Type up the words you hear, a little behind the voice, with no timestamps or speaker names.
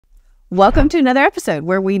Welcome to another episode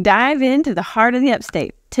where we dive into the heart of the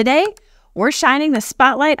Upstate. Today, we're shining the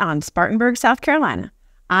spotlight on Spartanburg, South Carolina.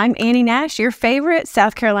 I'm Annie Nash, your favorite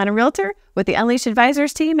South Carolina realtor with the Unleashed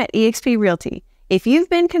Advisors team at eXp Realty. If you've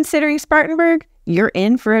been considering Spartanburg, you're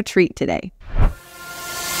in for a treat today.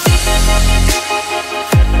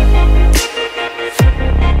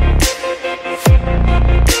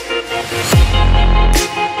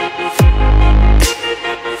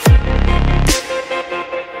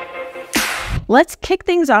 Let's kick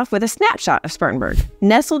things off with a snapshot of Spartanburg.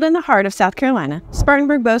 Nestled in the heart of South Carolina,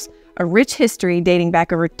 Spartanburg boasts a rich history dating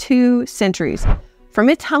back over 2 centuries. From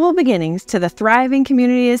its humble beginnings to the thriving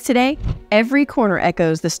community it is today, every corner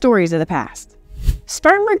echoes the stories of the past.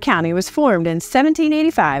 Spartanburg County was formed in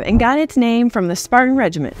 1785 and got its name from the Spartan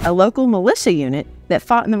Regiment, a local militia unit that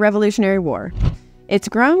fought in the Revolutionary War. It's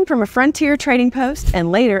grown from a frontier trading post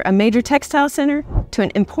and later a major textile center to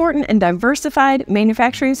an important and diversified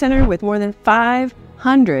manufacturing center with more than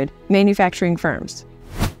 500 manufacturing firms.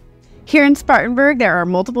 Here in Spartanburg, there are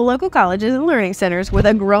multiple local colleges and learning centers with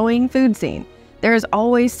a growing food scene. There is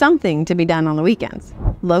always something to be done on the weekends.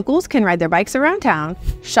 Locals can ride their bikes around town,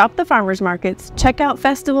 shop the farmers markets, check out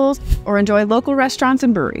festivals, or enjoy local restaurants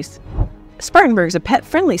and breweries. Spartanburg is a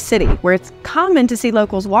pet-friendly city where it's common to see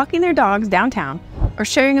locals walking their dogs downtown or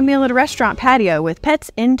sharing a meal at a restaurant patio with pets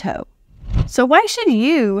in tow. So why should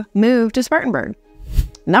you move to Spartanburg?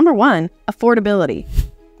 Number 1, affordability.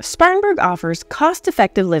 Spartanburg offers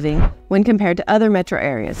cost-effective living when compared to other metro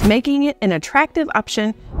areas, making it an attractive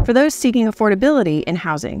option for those seeking affordability in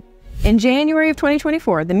housing. In January of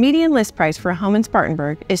 2024, the median list price for a home in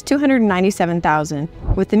Spartanburg is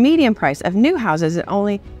 $297,000, with the median price of new houses at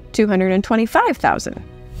only $225,000.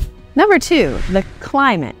 Number 2, the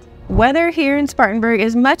climate. Weather here in Spartanburg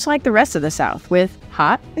is much like the rest of the South, with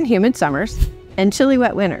hot and humid summers and chilly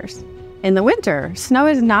wet winters. In the winter, snow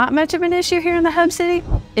is not much of an issue here in the hub city.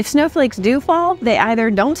 If snowflakes do fall, they either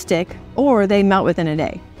don't stick or they melt within a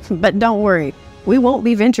day. But don't worry, we won't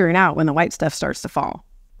be venturing out when the white stuff starts to fall.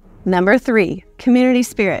 Number 3, community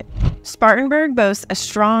spirit. Spartanburg boasts a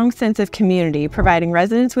strong sense of community, providing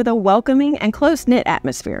residents with a welcoming and close-knit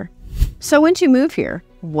atmosphere. So once you move here,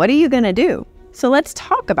 what are you going to do? So let's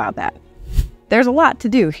talk about that. There's a lot to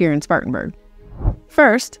do here in Spartanburg.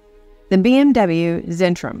 First, the BMW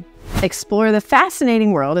Zentrum. Explore the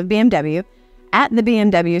fascinating world of BMW at the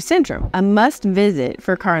BMW Centrum, a must-visit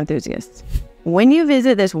for car enthusiasts. When you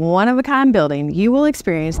visit this one-of-a-kind building, you will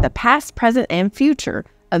experience the past, present, and future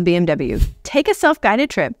of BMW. Take a self-guided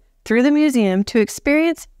trip through the museum to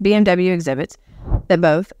experience BMW exhibits that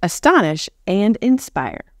both astonish and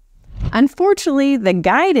inspire. Unfortunately, the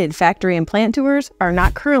guided factory and plant tours are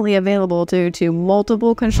not currently available due to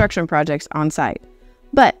multiple construction projects on site.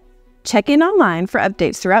 But check in online for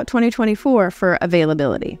updates throughout 2024 for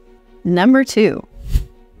availability. Number 2,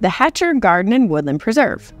 the Hatcher Garden and Woodland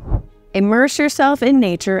Preserve. Immerse yourself in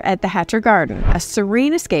nature at the Hatcher Garden, a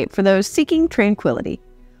serene escape for those seeking tranquility,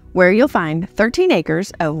 where you'll find 13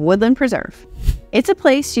 acres of woodland preserve. It's a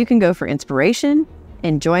place you can go for inspiration,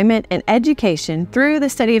 enjoyment, and education through the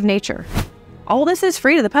study of nature. All this is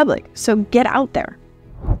free to the public, so get out there.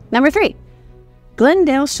 Number 3,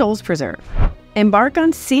 Glendale Shoals Preserve. Embark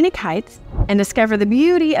on scenic heights and discover the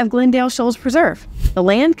beauty of Glendale Shoals Preserve. The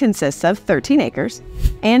land consists of 13 acres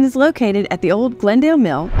and is located at the old Glendale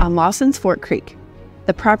Mill on Lawson's Fork Creek.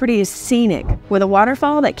 The property is scenic with a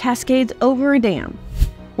waterfall that cascades over a dam.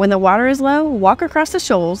 When the water is low, walk across the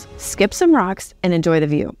shoals, skip some rocks, and enjoy the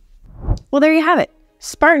view. Well, there you have it.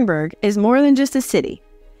 Spartanburg is more than just a city.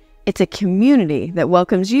 It's a community that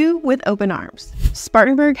welcomes you with open arms.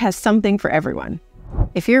 Spartanburg has something for everyone.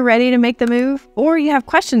 If you're ready to make the move, or you have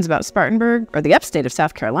questions about Spartanburg or the upstate of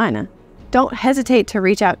South Carolina, don't hesitate to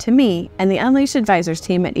reach out to me and the Unleashed Advisors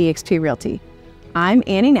team at eXp Realty. I'm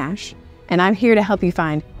Annie Nash, and I'm here to help you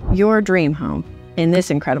find your dream home in this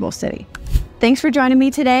incredible city. Thanks for joining me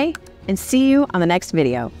today, and see you on the next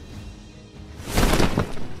video.